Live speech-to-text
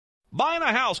Buying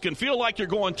a house can feel like you're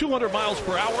going 200 miles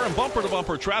per hour in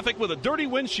bumper-to-bumper traffic with a dirty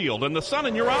windshield and the sun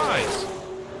in your eyes.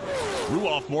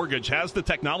 Ruoff Mortgage has the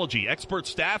technology, expert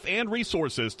staff, and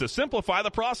resources to simplify the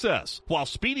process while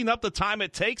speeding up the time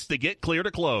it takes to get clear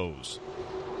to close.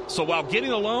 So while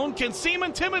getting a loan can seem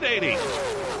intimidating,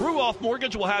 Ruoff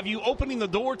Mortgage will have you opening the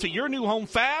door to your new home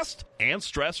fast and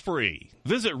stress-free.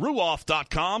 Visit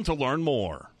ruoff.com to learn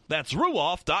more. That's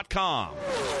ruoff.com.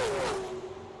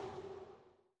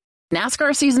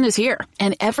 NASCAR season is here,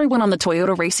 and everyone on the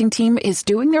Toyota racing team is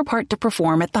doing their part to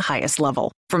perform at the highest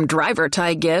level. From driver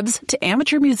Ty Gibbs to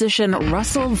amateur musician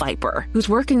Russell Viper, who's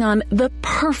working on the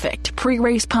perfect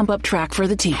pre-race pump-up track for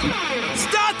the team.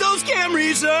 Start those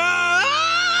Camrys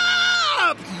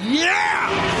up!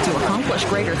 Yeah! To accomplish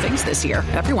greater things this year,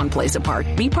 everyone plays a part.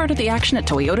 Be part of the action at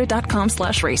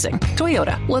toyota.com/racing.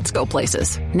 Toyota, let's go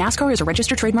places. NASCAR is a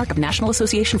registered trademark of National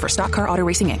Association for Stock Car Auto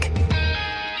Racing, Inc.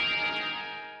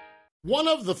 One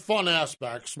of the fun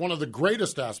aspects, one of the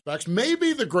greatest aspects,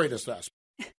 maybe the greatest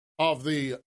aspect of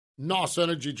the NOS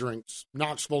Energy Drinks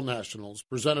Knoxville Nationals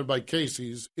presented by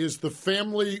Casey's is the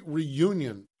family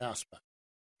reunion aspect.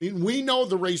 I mean, we know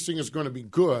the racing is going to be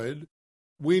good.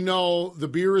 We know the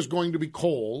beer is going to be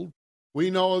cold.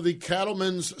 We know the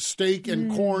cattleman's steak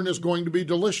and corn is going to be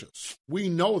delicious. We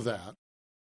know that.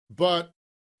 But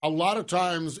a lot of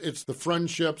times it's the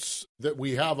friendships that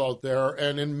we have out there,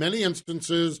 and in many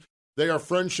instances, they are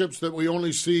friendships that we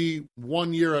only see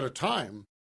 1 year at a time.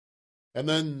 And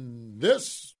then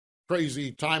this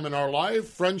crazy time in our life,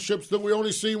 friendships that we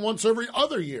only see once every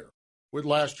other year, with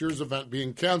last year's event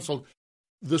being canceled.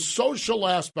 The social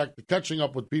aspect of catching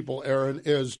up with people, Aaron,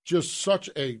 is just such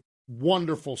a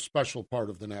wonderful, special part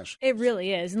of the Nationals. It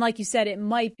really is. And like you said, it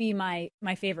might be my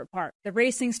favorite part. The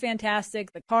racing's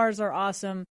fantastic. The cars are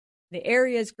awesome. The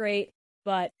area is great.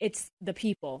 But it's the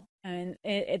people. And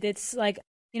it's like,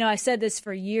 you know, I said this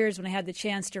for years when I had the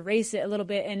chance to race it a little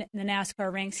bit in the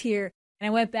NASCAR ranks here. And I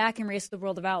went back and raced the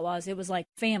World of Outlaws. It was like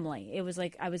family. It was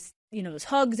like it was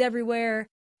hugs everywhere.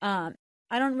 I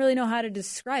don't really know how to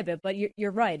describe it, but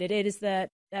you're right. It is that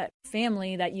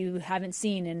family that you haven't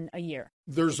seen in a year.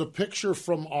 There's a picture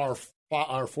from our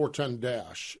 410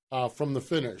 dash from the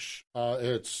finish.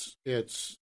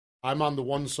 It's I'm on the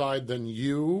one side, then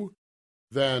you,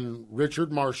 then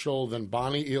Richard Marshall, then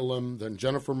Bonnie Elam, then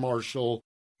Jennifer Marshall.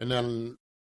 And then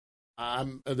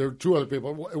there are two other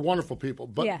people, wonderful people.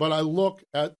 But I look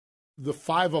at the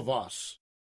five of us,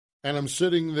 and I'm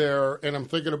sitting there, and I'm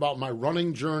thinking about my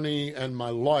running journey and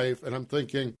my life, and I'm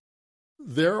thinking,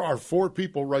 there are four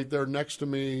people right there next to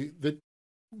me that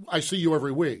I see you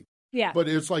every week. Yeah. But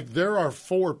it's like there are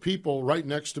four people right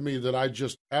next to me that I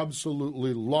just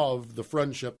absolutely love the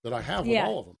friendship that I have with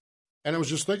all of them. And I was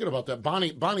just thinking about that.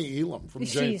 Bonnie Elam from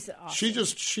James. She's awesome.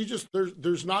 She just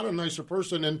there's not a nicer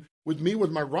person. And with me,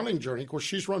 with my running journey, of course,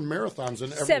 she's run marathons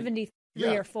in every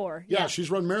 73 or 4. Yeah,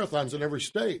 she's run marathons in every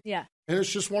state. Yeah. And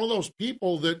it's just one of those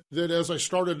people that as I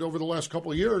started over the last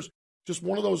couple of years, just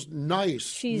one of those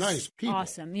nice people.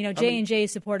 Awesome. You know, J&J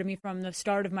supported me from the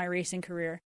start of my racing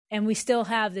career, and we still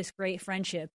have this great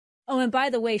friendship. Oh, and by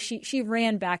the way, she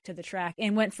ran back to the track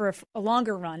and went for a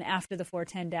longer run after the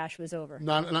 410 dash was over.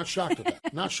 Not shocked at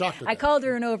that. Not shocked at that. I called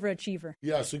her an overachiever.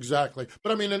 Yes, exactly.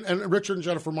 But I mean, and Richard and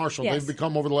Jennifer Marshall, they've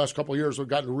become over the last couple of years, we've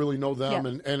gotten to really know them,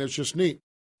 and it's just neat.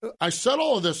 I set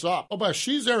all of this up. Oh, but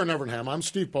she's Aaron Evernham. I'm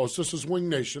Steve Post. This is Wing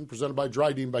Nation, presented by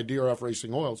Dryden by DRF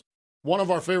Racing Oils. One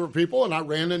of our favorite people, and I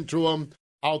ran into him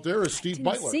out there, is Steve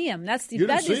Beitler. See him. That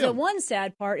is the one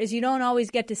sad part, is you don't always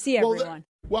get to see everyone.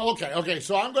 Okay.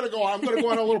 So I'm going to go on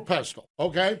a little pedestal.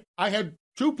 Okay, I had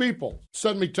two people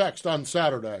send me text on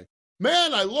Saturday.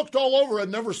 Man, I looked all over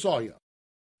and never saw you.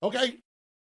 Okay,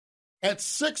 at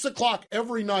 6:00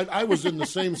 every night, I was in the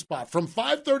same spot. From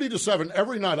 5:30 to 7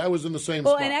 every night, I was in the same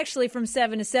spot. Well, and actually, from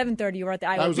 7 to 7:30, you were at the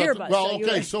Iowa Beer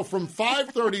Bus. So from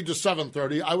 5:30 to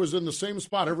 7:30, I was in the same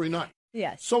spot every night.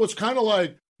 Yes. So it's kind of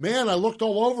like, man, I looked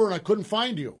all over and I couldn't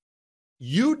find you.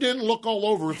 You didn't look all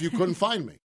over if you couldn't find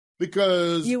me.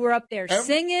 Because you were up there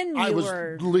singing, you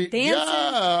were dancing.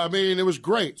 Yeah, I mean, it was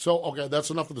great. So, okay,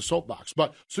 that's enough of the soapbox.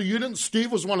 But so you didn't,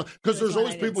 Steve was one of, because there's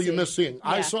always people you miss seeing. Yeah.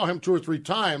 I saw him 2 or 3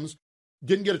 times,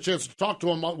 didn't get a chance to talk to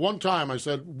him. One time I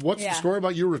said, what's the story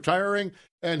about you retiring?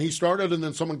 And he started, and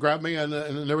then someone grabbed me, and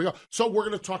there we go. So we're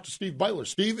going to talk to Steve Beitler.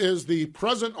 Steve is the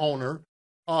present owner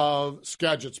of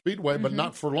Skagit Speedway, but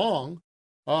not for long,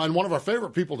 and one of our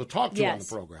favorite people to talk to on the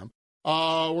program.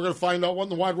 We're going to find out when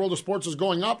the wide world of sports is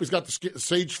going up. He's got the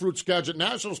Sage Fruit Skagit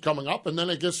Nationals coming up, and then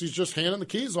I guess he's just handing the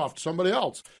keys off to somebody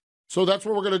else. So that's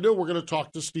what we're going to do. We're going to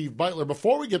talk to Steve Beitler.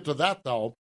 Before we get to that,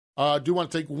 though, I do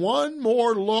want to take one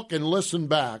more look and listen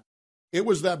back It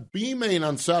was that B main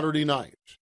on Saturday night.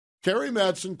 Kerry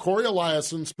Madsen, Corey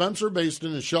Eliason, Spencer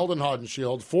Baston, and Sheldon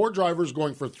Hodenshield, 4 drivers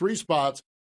going for 3 spots,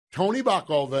 Tony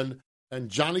Bachhoven, and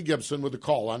Johnny Gibson with the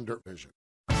call on Dirt Vision.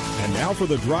 And now for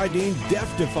the Dryden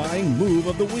death-defying move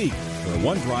of the week, where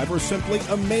one driver simply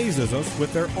amazes us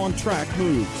with their on-track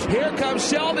moves. Here comes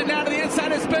Sheldon now to the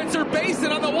inside of Spencer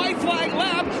Baston on the white flag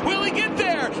lap. Will he get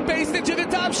there? Baston to the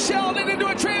top, Sheldon into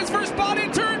a transfer spot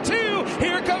in turn 2.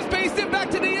 Here comes Baston back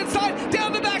to the inside,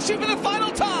 down the back chute for the final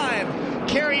time.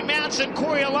 Kerry Madsen,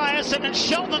 Corey Eliason, and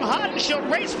Sheldon Hodenshield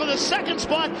race for the second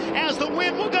spot as the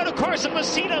win will go to Carson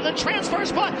Messina, the transfer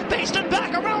spot. Baston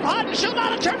back around Hodenshield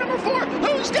out of turn number 4.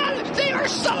 Who's got it? They are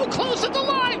so close at the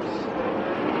line.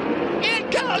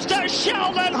 It goes to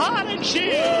Sheldon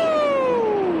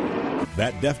Hodenshield.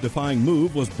 That death-defying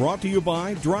move was brought to you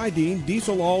by Dryden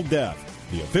Diesel All Death,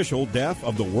 the official death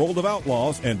of the world of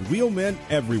outlaws and wheelmen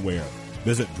everywhere.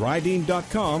 Visit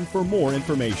Dryden.com for more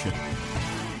information.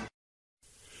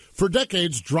 For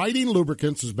decades, Dryden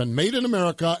Lubricants has been made in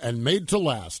America and made to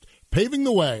last, paving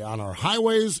the way on our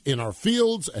highways, in our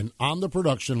fields, and on the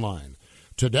production line.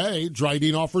 Today,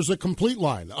 Dryden offers a complete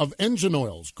line of engine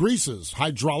oils, greases,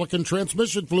 hydraulic and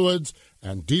transmission fluids,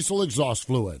 and diesel exhaust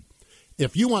fluid.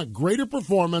 If you want greater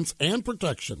performance and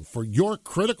protection for your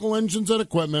critical engines and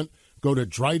equipment, go to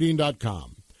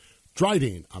Dryden.com.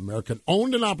 Dryden,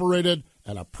 American-owned and operated,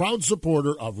 and a proud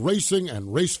supporter of racing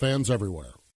and race fans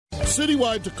everywhere.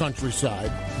 Citywide to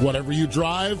countryside, whatever you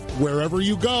drive, wherever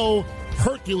you go,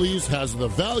 Hercules has the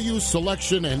value,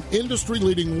 selection, and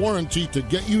industry-leading warranty to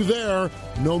get you there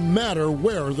no matter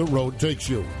where the road takes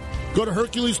you. Go to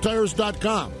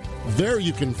HerculesTires.com. There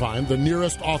you can find the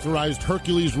nearest authorized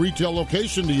Hercules retail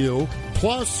location to you.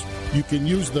 Plus, you can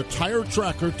use the tire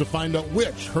tracker to find out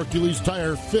which Hercules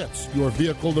tire fits your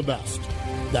vehicle the best.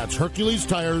 That's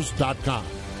HerculesTires.com.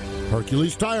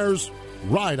 Hercules Tires.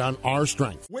 Ride on our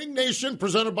strength. Wing Nation,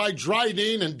 presented by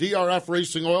Dryden and DRF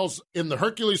Racing Oils in the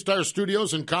Hercules Tire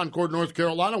Studios in Concord, North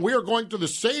Carolina. We are going to the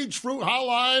Sage Fruit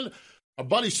Hotline. Our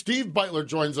buddy Steve Beitler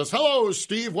joins us. Hello,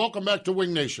 Steve. Welcome back to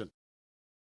Wing Nation.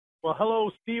 Well,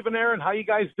 hello, Steve and Aaron. How you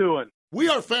guys doing? We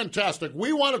are fantastic.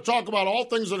 We want to talk about all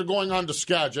things that are going on to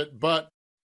Skagit, but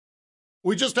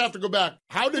we just have to go back.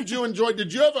 How did you enjoy?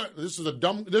 Did you have a?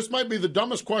 This might be the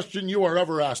dumbest question you are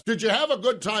ever asked. Did you have a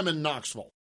good time in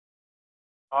Knoxville?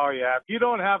 Oh yeah, if you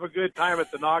don't have a good time at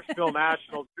the Knoxville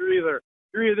Nationals, you're either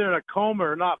in a coma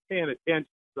or not paying attention.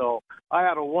 So I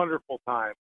had a wonderful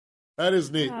time. That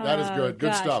is neat. That is good.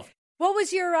 Good stuff. What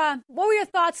were your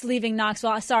thoughts leaving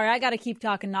Knoxville? Sorry, I got to keep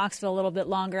talking Knoxville a little bit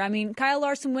longer. I mean, Kyle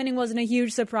Larson winning wasn't a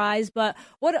huge surprise, but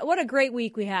what a great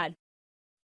week we had.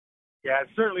 Yeah, it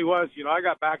certainly was. You know, I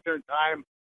got back there in time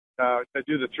to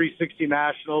do the 360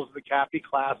 Nationals, the Cappy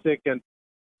Classic, and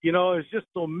you know, there's just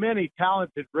so many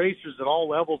talented racers at all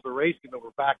levels of racing that were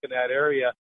back in that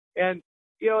area. And,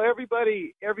 you know,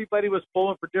 everybody was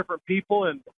pulling for different people.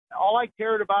 And all I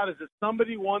cared about is that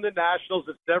somebody won the Nationals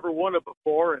that's never won it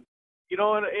before. And, you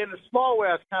know, in a small way,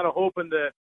 I was kind of hoping that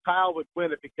Kyle would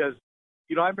win it because,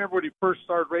 you know, I remember when he first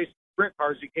started racing sprint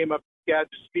cars, he came up to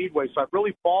Skagit Speedway. So I've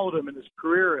really followed him in his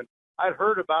career. And I'd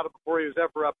heard about it before he was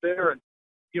ever up there. And,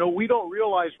 you know, we don't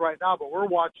realize right now, but we're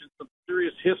watching some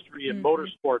serious history in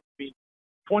motorsport. I mean,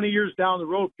 20 years down the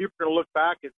road, people are going to look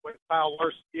back at what Kyle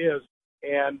Larson is,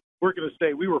 and we're going to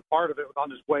say we were part of it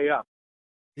on his way up.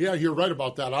 Yeah, you're right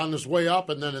about that. On his way up,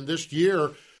 and then in this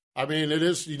year, I mean, it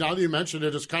is, now that you mentioned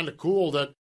it, it's kind of cool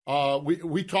that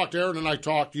we talked, Aaron and I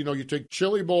talked, you know, you take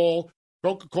Chili Bowl,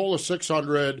 Coca-Cola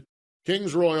 600,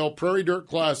 Kings Royal, Prairie Dirt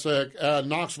Classic, and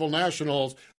Knoxville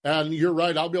Nationals, and you're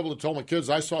right, I'll be able to tell my kids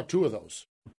I saw 2 of those.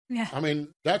 Yeah. I mean,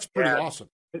 that's pretty awesome.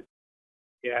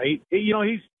 Yeah,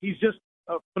 he's just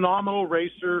a phenomenal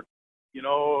racer. You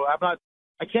know, I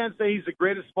can't say he's the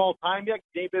greatest of all time yet.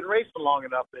 He ain't been racing long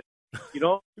enough. But, you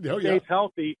know, if he's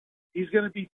healthy, he's going to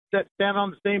be stand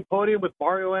on the same podium with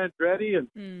Mario Andretti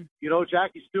and, you know,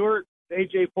 Jackie Stewart,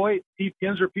 AJ Foyt, Steve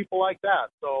Kinser, people like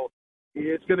that. So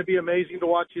it's going to be amazing to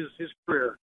watch his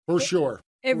career. For sure.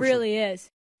 It really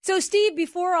is. So, Steve,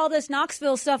 before all this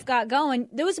Knoxville stuff got going,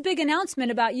 there was a big announcement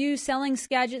about you selling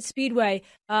Skagit Speedway.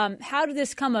 How did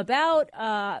this come about?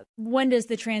 When does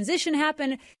the transition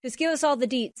happen? Just give us all the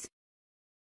deets.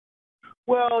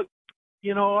 Well,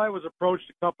 you know, I was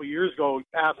approached a couple of years ago,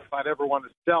 asked if I'd ever want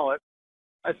to sell it.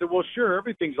 I said, well, sure,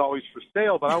 everything's always for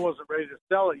sale, but I wasn't ready to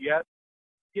sell it yet.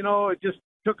 You know, it just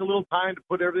took a little time to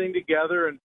put everything together,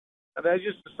 and I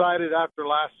just decided after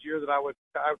last year that I would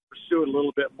pursue it a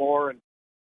little bit more. And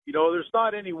you know, there's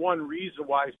not any one reason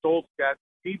why I sold Skagit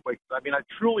Speedway. I mean, I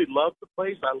truly love the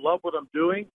place. I love what I'm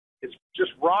doing. It's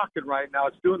just rocking right now.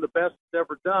 It's doing the best it's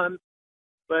ever done.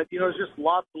 But, there's just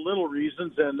lots of little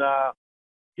reasons. And,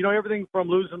 everything from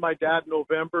losing my dad in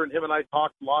November, and him and I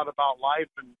talked a lot about life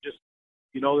and just,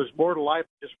 there's more to life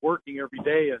than just working every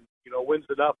day and, wins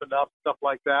it up enough, stuff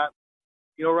like that.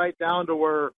 Right down to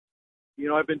where,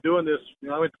 I've been doing this.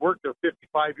 I went to work there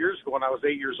 55 years ago when I was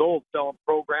 8 years old, selling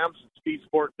programs and speed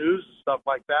sport news and stuff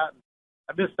like that. And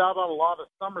I missed out on a lot of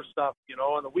summer stuff,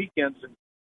 on the weekends. And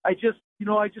I just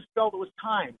felt it was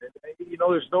time. And,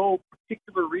 there's no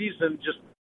particular reason. Just,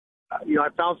 I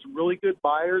found some really good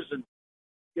buyers. And,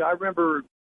 I remember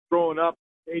growing up,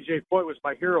 A.J. Foyt was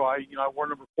my hero. I wore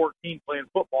number 14 playing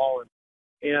football.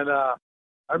 And I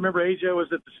remember A.J. was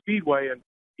at the Speedway, and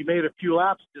he made a few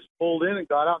laps, just pulled in and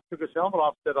got out and took his helmet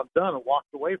off, said, "I'm done," and walked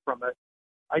away from it.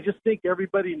 I just think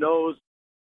everybody knows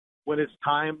when it's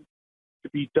time to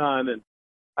be done. And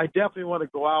I definitely want to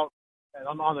go out and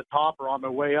I'm on the top or on my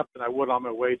way up than I would on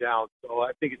my way down. So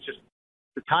I think it's just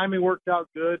the timing worked out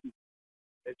good.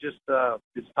 It just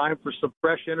it's time for some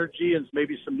fresh energy and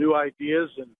maybe some new ideas.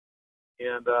 And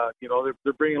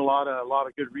they're bringing a lot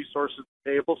of good resources to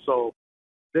the table. So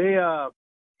they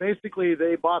basically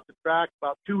they bought the track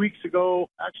about 2 weeks ago.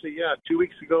 Actually, 2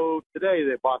 weeks ago today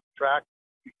they bought the track.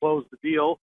 We closed the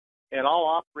deal, and I'll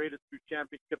operate it through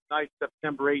championship night,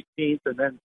 September 18th, and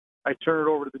then I turn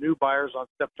it over to the new buyers on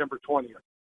September 20th.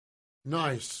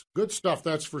 Nice. Good stuff,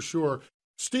 that's for sure.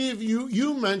 Steve,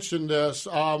 you mentioned this.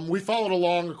 We followed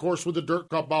along, of course, with the Dirt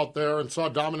Cup out there and saw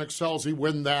Dominic Scelzi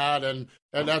win that, and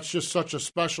that's just such a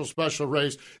special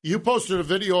race. You posted a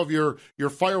video of your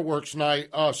fireworks night,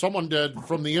 someone did,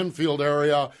 from the infield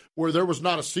area where there was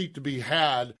not a seat to be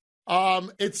had.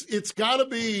 It's got to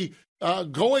be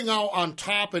going out on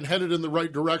top and headed in the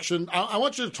right direction. I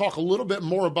want you to talk a little bit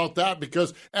more about that,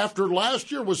 because after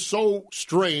last year was so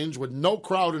strange with no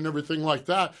crowd and everything like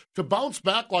that, to bounce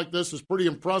back like this is pretty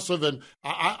impressive. And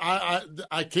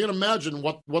I can't imagine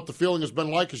what the feeling has been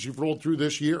like as you've rolled through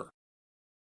this year.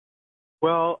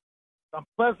 Well, I'm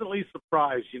pleasantly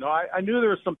surprised. I knew there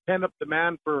was some pent-up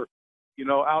demand for,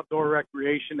 outdoor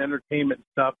recreation, entertainment and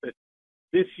stuff. But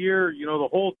this year, the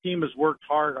whole team has worked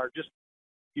hard. Our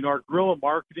guerrilla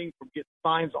marketing, from getting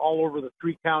signs all over the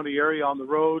three-county area on the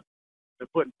road to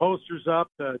putting posters up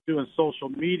to doing social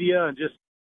media. And just,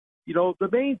 the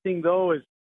main thing, though, is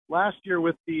last year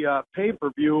with the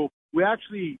pay-per-view,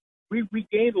 we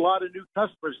gained a lot of new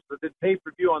customers that did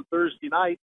pay-per-view on Thursday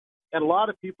night. And a lot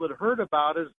of people had heard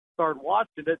about it, started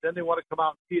watching it, then they want to come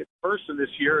out and see it in person this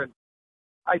year. And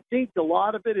I think a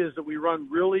lot of it is that we run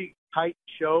really tight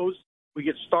shows. We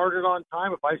get started on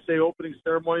time. If I say opening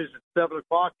ceremonies at 7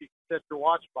 o'clock, you can set your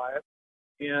watch by it.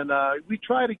 And we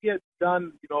try to get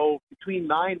done, between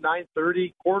 9,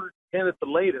 9:30, quarter to 10 at the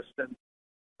latest. And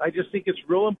I just think it's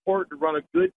real important to run a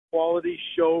good quality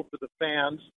show for the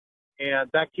fans. And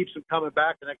that keeps them coming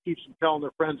back, and that keeps them telling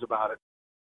their friends about it.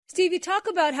 Steve, you talk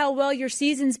about how well your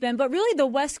season's been, but really the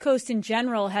West Coast in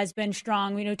general has been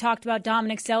strong. We talked about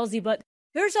Dominic Scelzi, but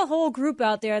there's a whole group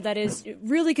out there that is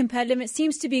really competitive. It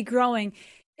seems to be growing.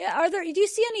 Do you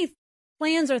see any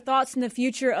plans or thoughts in the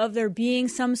future of there being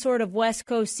some sort of West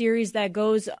Coast series that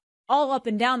goes all up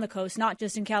and down the coast, not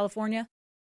just in California?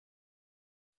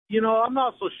 I'm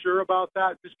not so sure about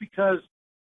that, just because,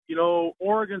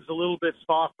 Oregon's a little bit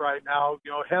soft right now.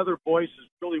 Heather Boyce is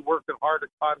really working hard at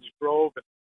Cottage Grove, and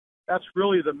that's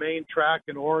really the main track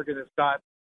in Oregon that's got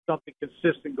something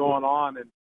consistent going on. And,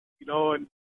 and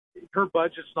her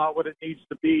budget's not what it needs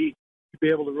to be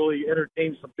able to really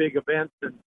entertain some big events.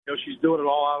 And, she's doing it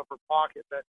all out of her pocket.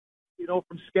 But,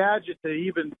 from Skagit to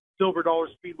even Silver Dollar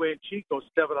Speedway in Chico,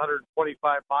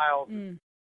 725 miles.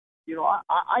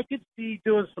 I could see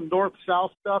doing some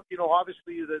north-south stuff.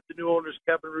 Obviously the new owners,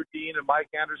 Kevin Rudine and Mike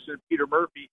Anderson and Peter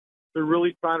Murphy, they're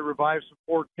really trying to revive some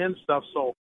 410 stuff.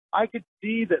 So I could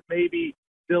see that maybe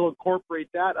they'll incorporate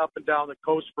that up and down the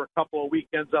coast for a couple of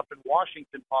weekends up in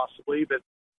Washington possibly. But,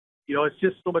 it's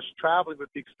just so much traveling with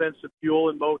the expensive fuel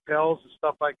and motels and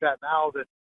stuff like that now that,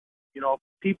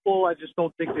 people, I just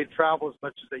don't think they travel as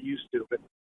much as they used to. But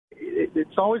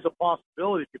it's always a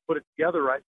possibility if you put it together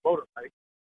right, promote it right.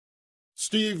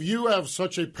 Steve, you have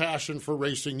such a passion for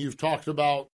racing. You've talked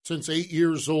about since 8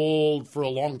 years old, for a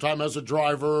long time as a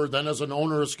driver, then as an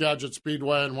owner of Skagit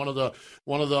Speedway and one of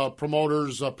the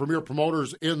promoters, premier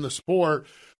promoters in the sport.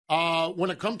 When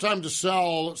it comes time to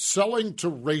selling to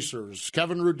racers,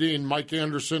 Kevin Rudine, Mike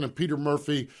Anderson, and Peter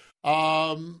Murphy,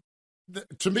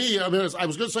 to me, I was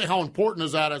going to say how important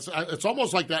is that? It's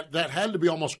almost like that had to be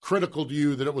almost critical to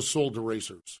you that it was sold to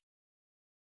racers.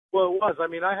 Well, it was.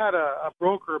 I had a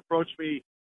broker approach me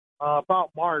about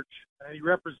March, and he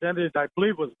represented, I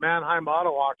believe it was Mannheim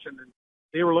Auto Auction, and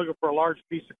they were looking for a large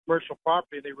piece of commercial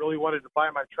property, and they really wanted to buy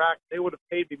my track. They would have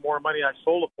paid me more money than I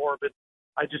sold it for, but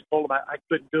I just told them I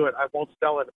couldn't do it. I won't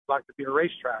sell it if it's not going to be a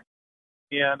racetrack.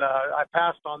 And I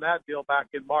passed on that deal back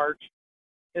in March.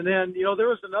 And then, there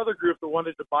was another group that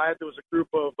wanted to buy it. There was a group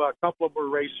of a couple of them were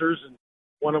racers, and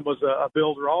one of them was a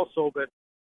builder also. But,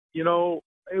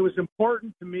 it was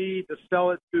important to me to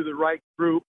sell it to the right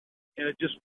group. And it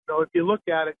just, if you look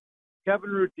at it,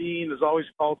 Kevin Rudeen has always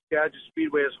called Skagit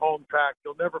Speedway his home track.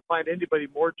 You'll never find anybody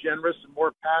more generous and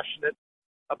more passionate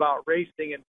about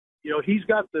racing. And, he's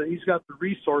got the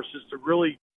resources to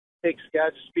really take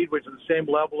Skagit Speedway to the same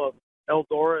level of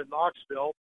Eldora and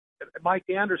Knoxville. And Mike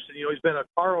Anderson, he's been a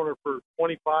car owner for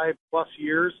 25 plus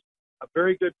years, a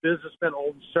very good businessman,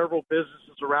 owns several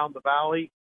businesses around the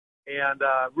valley, and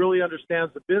really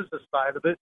understands the business side of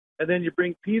it. And then you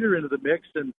bring Peter into the mix,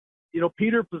 and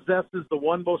Peter possesses the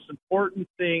one most important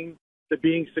thing to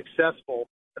being successful,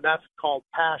 and that's called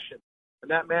passion.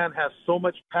 And that man has so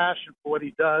much passion for what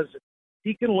he does.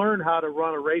 He can learn how to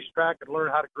run a racetrack and learn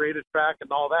how to grade a track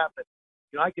and all that. But,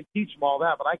 I can teach him all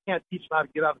that, but I can't teach him how to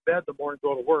get out of bed in the morning and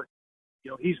go to work.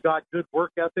 He's got good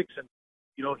work ethics, and,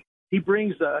 he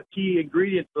brings a key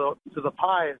ingredient to the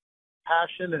pie,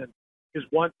 passion and his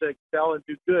want to excel and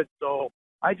do good. So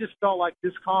I just felt like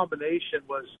this combination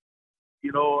was,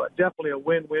 definitely a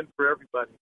win-win for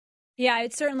everybody. Yeah,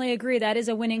 I'd certainly agree. That is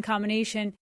a winning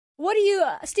combination. What do you,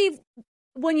 Steve,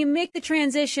 when you make the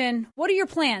transition, what are your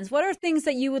plans? What are things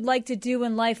that you would like to do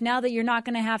in life now that you're not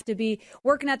going to have to be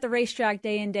working at the racetrack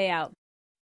day in, day out?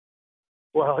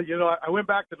 Well, I went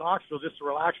back to Knoxville just to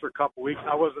relax for a couple of weeks.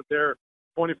 I wasn't there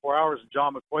 24 hours, and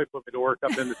John McCoy put me to work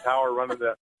up in the tower running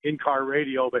the in-car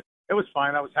radio, but it was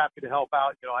fine. I was happy to help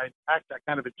out. I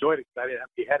kind of enjoyed it because I didn't have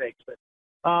any headaches. But,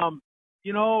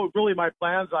 really my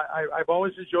plans, I've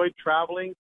always enjoyed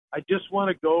traveling. I just want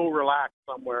to go relax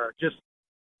somewhere, just,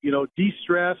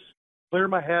 de-stress, clear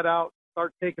my head out,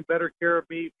 start taking better care of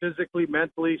me physically,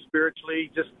 mentally,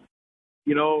 spiritually. Just,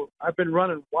 I've been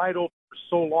running wide open for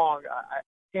so long. I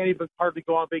can't even hardly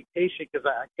go on vacation because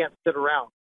I can't sit around.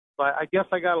 So I guess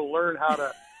I got to learn how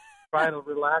to try to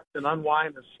relax and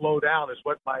unwind and slow down is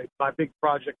what my big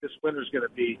project this winter is going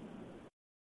to be.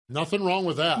 Nothing wrong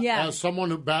with that. Yeah. As someone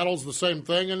who battles the same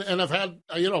thing, and I've had,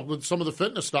 with some of the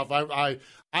fitness stuff,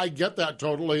 I get that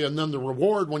totally. And then the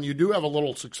reward, when you do have a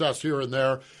little success here and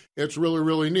there, it's really,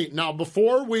 really neat. Now,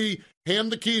 before we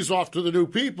hand the keys off to the new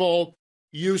people,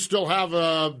 you still have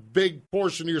a big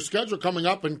portion of your schedule coming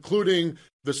up, including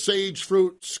the Sage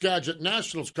Fruit Skagit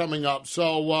Nationals coming up.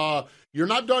 So you're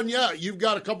not done yet. You've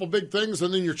got a couple big things,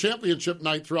 and then your championship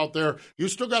night throughout there. You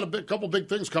still got a couple big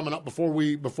things coming up before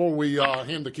we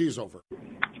hand the keys over.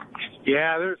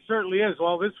 Yeah, there certainly is.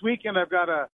 Well, this weekend I've got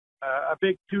a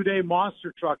big 2-day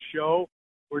monster truck show.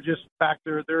 We're just back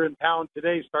there. They're in town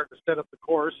today, starting to set up the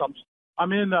course.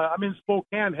 I'm in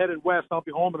Spokane, headed west. I'll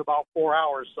be home in about 4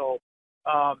 hours. So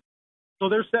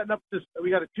they're setting up this. We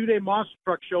got a 2-day monster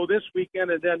truck show this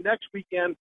weekend, and then next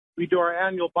weekend we do our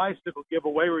annual bicycle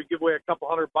giveaway, where we give away a couple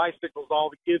hundred bicycles, all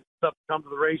the kids and stuff come to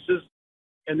the races,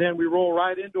 and then we roll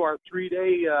right into our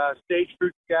 3-day Sage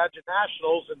Fruit Skagit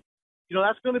Nationals, and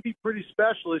that's going to be pretty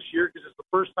special this year because it's the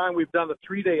first time we've done the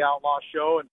 3-day outlaw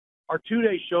show, and our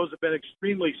 2-day shows have been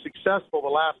extremely successful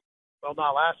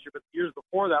not last year, but the years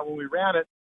before that when we ran it.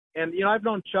 And I've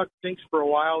known Chuck Sinks for a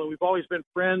while, and we've always been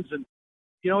friends, and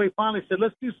he finally said,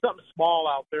 let's do something small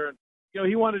out there. And,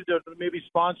 he wanted to maybe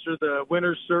sponsor the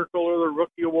Winner's Circle or the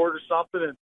Rookie Award or something.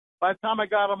 And by the time I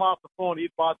got him off the phone,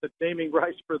 he'd bought the naming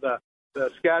rights for the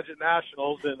Skagit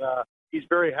Nationals, and he's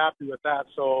very happy with that.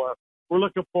 So we're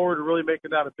looking forward to really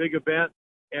making that a big event.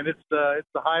 And it's the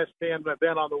highest paying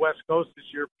event on the West Coast this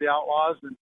year for the Outlaws.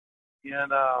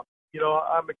 And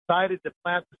I'm excited to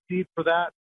plant the seed for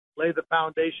that, lay the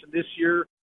foundation this year,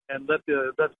 and let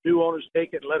the new owners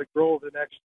take it and let it grow over the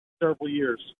next several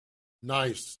years.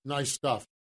 Nice stuff.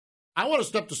 I want to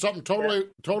step to something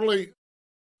totally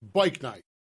bike night,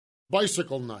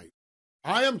 bicycle night.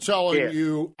 I am telling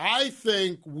you, I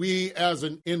think we as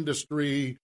an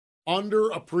industry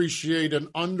underappreciate and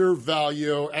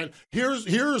undervalue. And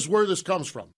here's where this comes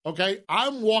from, okay?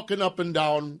 I'm walking up and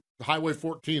down Highway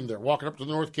 14 there, walking up to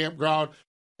the North Campground,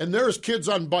 and there's kids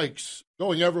on bikes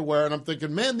going everywhere, and I'm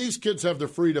thinking, man, these kids have their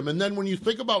freedom. And then when you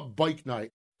think about bike night,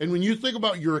 and when you think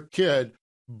about you're a kid,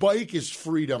 bike is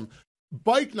freedom.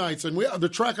 Bike nights, and the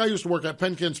track I used to work at,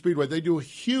 Pencan Speedway, they do a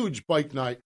huge bike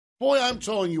night. Boy, I'm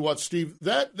telling you what, Steve,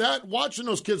 that watching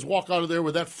those kids walk out of there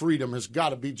with that freedom has got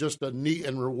to be just a neat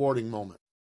and rewarding moment.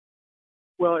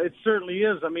 Well, it certainly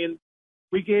is. I mean,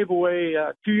 we gave away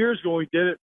 2 years ago when we did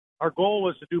it. Our goal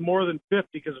was to do more than 50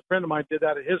 because a friend of mine did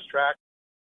that at his track.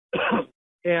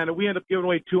 and we ended up giving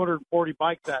away 240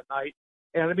 bikes that night.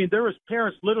 And I mean, there was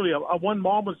parents literally. One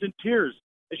mom was in tears,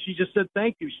 and she just said,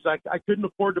 "Thank you." She's like, "I couldn't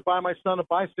afford to buy my son a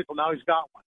bicycle. Now he's got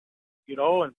one." You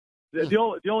know, and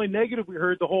the only negative we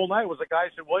heard the whole night was a guy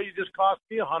said, "Well, you just cost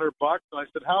me $100." And I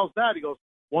said, "How's that?" He goes,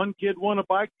 "One kid won a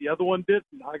bike, the other one didn't.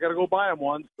 I got to go buy him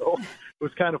one." So it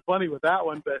was kind of funny with that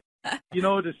one. But you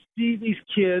know, to see these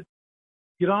kids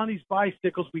get on these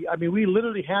bicycles, we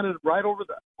literally handed it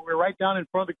we were right down in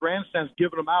front of the grandstands,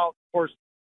 giving them out. Of course,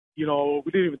 you know,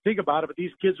 we didn't even think about it, but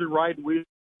these kids are riding wheels,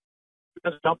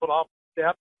 just jumping off the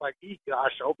steps. Like,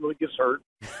 gosh, I hope nobody gets hurt.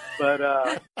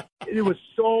 But it was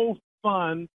so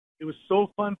fun. It was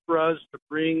so fun for us to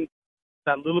bring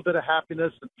that little bit of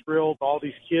happiness and thrill to all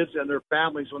these kids and their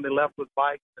families when they left with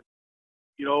bikes. And,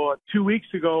 you know, 2 weeks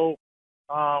ago,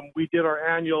 we did our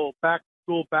annual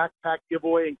back-to-school backpack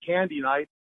giveaway and candy night.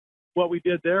 What we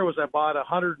did there was I bought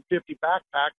 150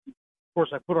 backpacks. Of course,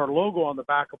 I put our logo on the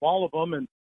back of all of them,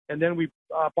 and then we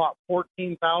bought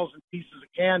 14,000 pieces of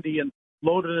candy and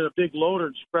loaded in a big loader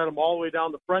and spread them all the way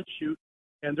down the front chute.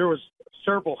 And there was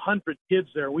several hundred kids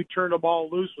there. We turned them all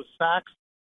loose with sacks,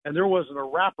 and there wasn't a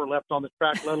wrapper left on the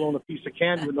track, let alone a piece of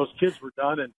candy when those kids were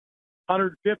done. And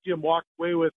 150 of them walked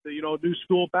away with, you know, new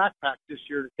school backpacks this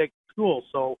year to take to school.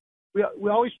 So we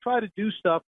always try to do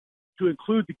stuff to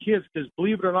include the kids, because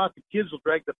believe it or not, the kids will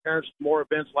drag the parents to more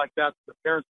events like that. The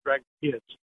parents will drag the kids.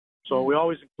 So we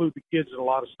always include the kids in a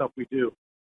lot of stuff we do.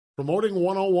 Promoting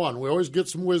 101. We always get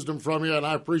some wisdom from you, and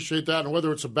I appreciate that. And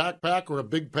whether it's a backpack or a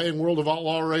big paying World of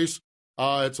Outlaw race,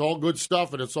 it's all good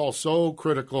stuff, and it's all so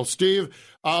critical. Steve,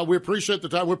 we appreciate the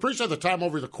time. We appreciate the time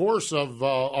over the course of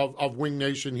Wing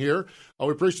Nation here. We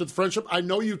appreciate the friendship. I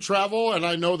know you travel, and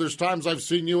I know there's times I've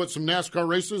seen you at some NASCAR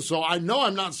races, so I know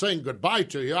I'm not saying goodbye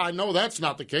to you. I know that's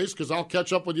not the case, because I'll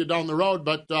catch up with you down the road.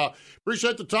 But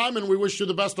appreciate the time, and we wish you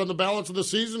the best on the balance of the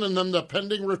season and then the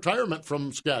pending retirement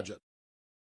from Skagit.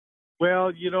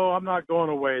 Well, you know, I'm not going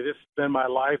away. This has been my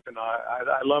life, and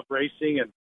I love racing,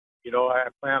 and you know,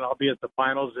 I'll be at the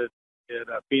finals at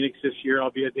Phoenix this year.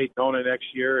 I'll be at Daytona next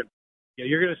year. And, you know,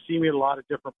 you're going to see me in a lot of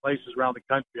different places around the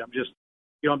country. I'm just,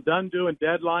 you know, I'm done doing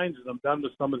deadlines, and I'm done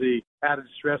with some of the added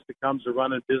stress that comes to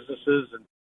running businesses. And,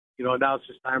 you know, now it's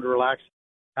just time to relax,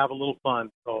 have a little fun.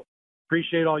 So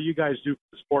appreciate all you guys do for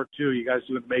the sport, too. You guys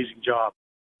do an amazing job.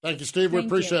 Thank you, Steve. We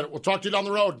appreciate it. We'll talk to you down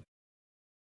the road.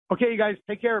 Okay, you guys.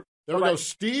 Take care. There we go.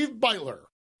 Steve Beitler,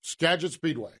 Skagit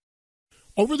Speedway.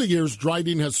 Over the years,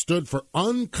 Dryden has stood for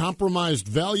uncompromised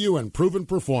value and proven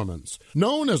performance.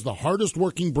 Known as the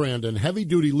hardest-working brand in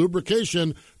heavy-duty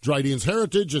lubrication, Dryden's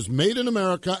heritage is made in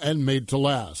America and made to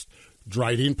last.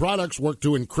 Dryden products work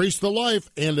to increase the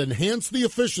life and enhance the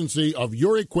efficiency of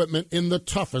your equipment in the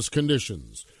toughest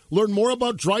conditions. Learn more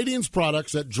about Dryden's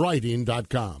products at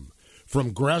Dryden.com.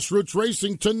 From grassroots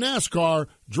racing to NASCAR,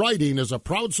 Dryden is a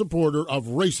proud supporter of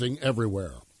racing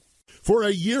everywhere. For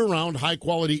a year-round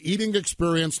high-quality eating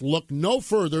experience, look no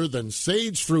further than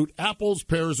Sage Fruit apples,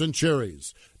 pears, and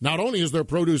cherries. Not only is their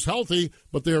produce healthy,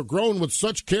 but they are grown with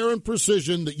such care and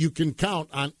precision that you can count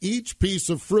on each piece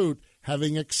of fruit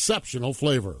having exceptional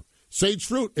flavor. Sage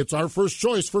Fruit, it's our first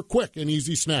choice for quick and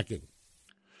easy snacking.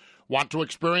 Want to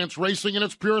experience racing in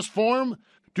its purest form?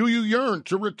 Do you yearn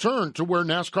to return to where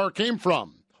NASCAR came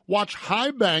from? Watch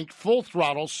high-banked,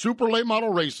 full-throttle, super late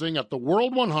model racing at the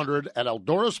World 100 at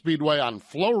Eldora Speedway on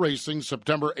Flow Racing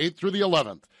September 8th through the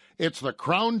 11th. It's the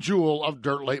crown jewel of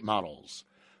dirt late models.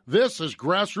 This is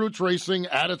grassroots racing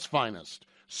at its finest.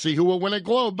 See who will win a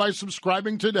Globe by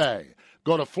subscribing today.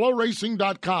 Go to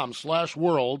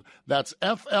flowracing.com/world. That's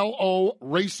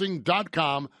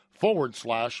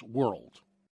FLOracing.com/world.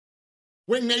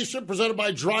 Wing Nation, presented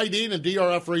by Dryden and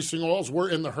DRF Racing Oils. We're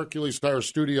in the Hercules Tire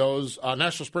Studios.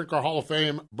 National Sprint Car Hall of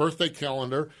Fame birthday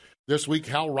calendar. This week,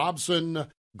 Hal Robson,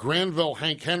 Granville,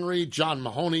 Hank Henry, John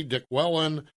Mahoney, Dick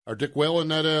Whalen,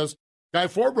 that is. Guy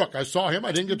Forbrook, I saw him.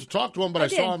 I didn't get to talk to him, but I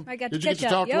saw him. Did you get to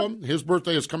talk to him? His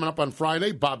birthday is coming up on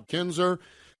Friday. Bob Kinzer.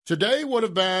 Today would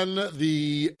have been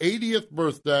the 80th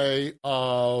birthday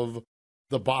of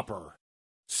the Bopper.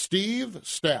 Steve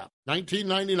Stapp,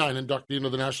 1999 inductee into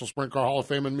the National Sprint Car Hall of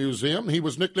Fame and Museum. He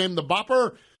was nicknamed the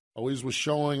Bopper. Always was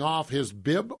showing off his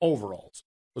bib overalls.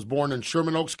 Was born in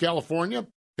Sherman Oaks, California.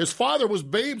 His father was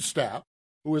Babe Stapp,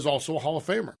 who is also a Hall of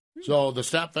Famer. So the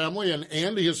Stapp family, and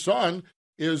Andy, his son,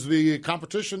 is the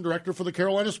competition director for the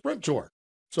Carolina Sprint Tour.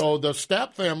 So the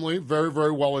Stapp family, very,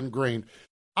 very well ingrained.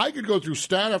 I could go through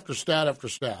stat after stat after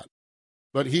stat,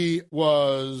 but he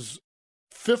was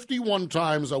 51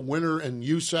 times a winner in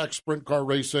USAC sprint car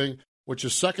racing, which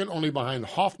is second only behind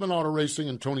Hoffman Auto Racing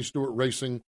and Tony Stewart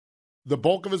Racing. The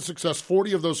bulk of his success,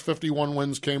 40 of those 51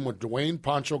 wins, came with Dwayne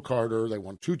Pancho Carter. They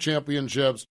won 2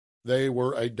 championships. They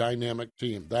were a dynamic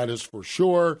team. That is for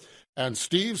sure. And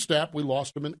Steve Stapp, we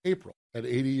lost him in April at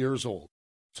 80 years old.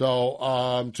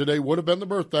 So today would have been the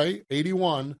birthday,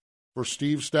 81, for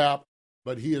Steve Stapp.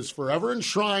 But he is forever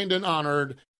enshrined and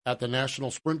honored at the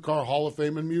National Sprint Car Hall of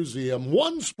Fame and Museum.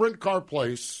 One sprint car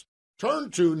place,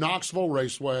 turn to Knoxville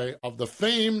Raceway of the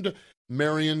famed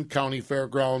Marion County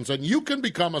Fairgrounds. And you can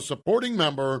become a supporting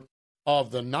member of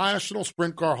the National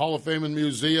Sprint Car Hall of Fame and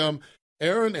Museum.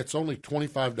 Aaron, it's only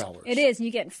 $25. It is. And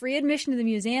you get free admission to the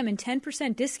museum and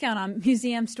 10% discount on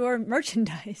museum store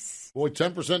merchandise. Boy,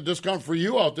 10% discount for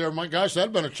you out there. My gosh,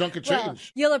 that'd been a chunk of change. Well,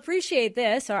 you'll appreciate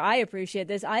this, or I appreciate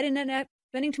this. I didn't end up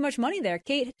spending too much money there.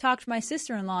 Kate talked my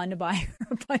sister-in-law into buying her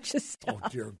a bunch of stuff. Oh,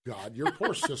 dear God. Your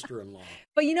poor sister-in-law.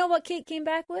 But you know what Kate came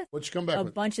back with? What'd she come back with?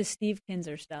 A bunch of Steve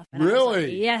Kinzer stuff. And really? I was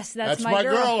like, yes, that's my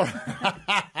girl.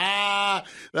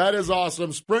 That is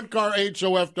awesome.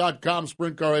 SprintCarHOF.com,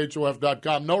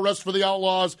 SprintCarHOF.com. No rest for the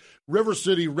Outlaws. River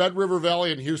City, Red River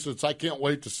Valley, and Houston. I can't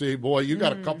wait to see. Boy, you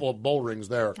got a couple of bull rings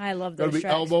there. I love those. Going to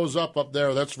be elbows up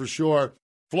there, that's for sure.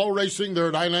 Flow Racing, they're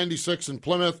at I-96 in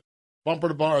Plymouth. Bumper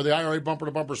to bar, the IRA bumper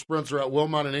to bumper sprints are at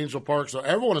Wilmot and Angel Park. So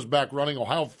everyone is back running.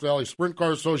 Ohio Valley Sprint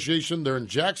Car Association. They're in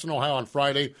Jackson, Ohio on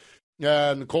Friday.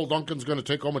 And Nicole Duncan's going to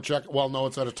take home a check. Well, no,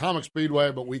 it's at Atomic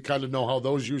Speedway, but we kind of know how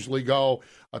those usually go.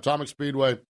 Atomic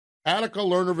Speedway, Attica,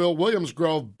 Lernerville, Williams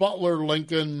Grove, Butler,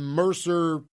 Lincoln,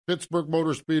 Mercer, Pittsburgh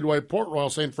Motor Speedway, Port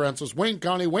Royal, St. Francis, Wayne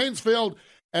County, Waynesfield.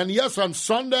 And yes, on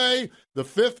Sunday, the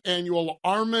 5th annual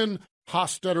Armin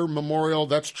Hostetter Memorial.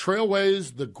 That's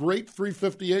Trailways, the great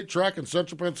 358 track in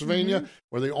central Pennsylvania,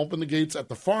 where they open the gates at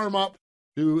the farm up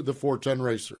to the 410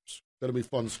 racers. Going to be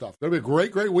fun stuff. Going to be a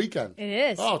great, great weekend.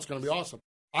 It is. Oh, it's going to be awesome.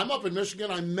 I'm up in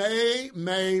Michigan. I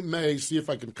may see if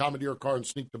I can commandeer a car and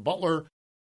sneak to Beitler.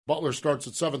 Beitler starts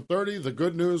at 7:30. The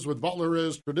good news with Beitler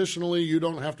is traditionally you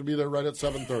don't have to be there right at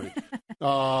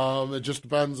 7:30. It just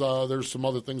depends. There's some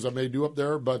other things I may do up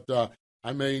there, but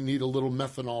I may need a little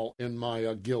methanol in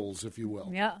my gills, if you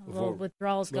will. Yeah, little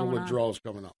withdrawals coming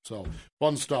up. So,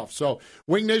 fun stuff. So,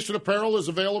 Wing Nation apparel is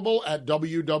available at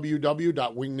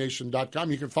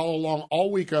www.wingnation.com. You can follow along all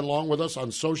weekend long with us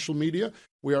on social media.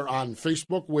 We are on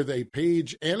Facebook with a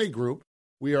page and a group.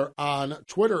 We are on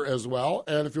Twitter as well.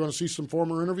 And if you want to see some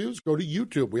former interviews, go to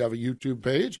YouTube. We have a YouTube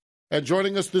page. And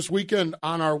joining us this weekend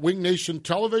on our Wing Nation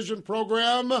television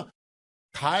program,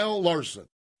 Kyle Larson,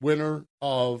 winner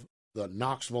of the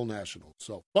Knoxville Nationals.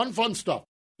 So fun stuff.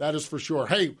 That is for sure.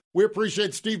 Hey, we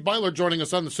appreciate Steve Beitler joining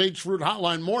us on the Sage Fruit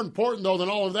Hotline. More important, though, than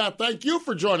all of that, thank you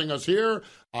for joining us here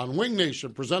on Wing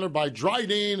Nation, presented by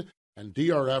Dryden and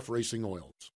DRF Racing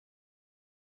Oils.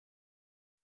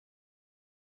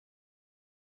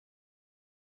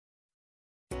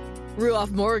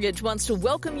 Ruoff Mortgage wants to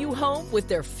welcome you home with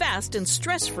their fast and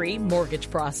stress-free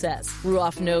mortgage process.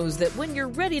 Ruoff knows that when you're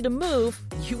ready to move,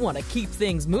 you want to keep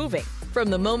things moving. From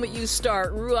the moment you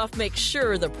start, Ruoff makes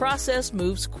sure the process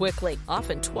moves quickly,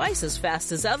 often twice as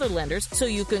fast as other lenders, so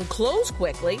you can close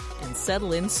quickly and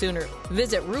settle in sooner.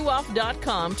 Visit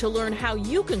Ruoff.com to learn how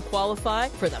you can qualify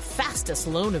for the fastest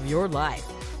loan of your life.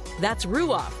 That's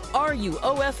Ruoff,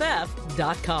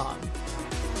 RUOFF.com.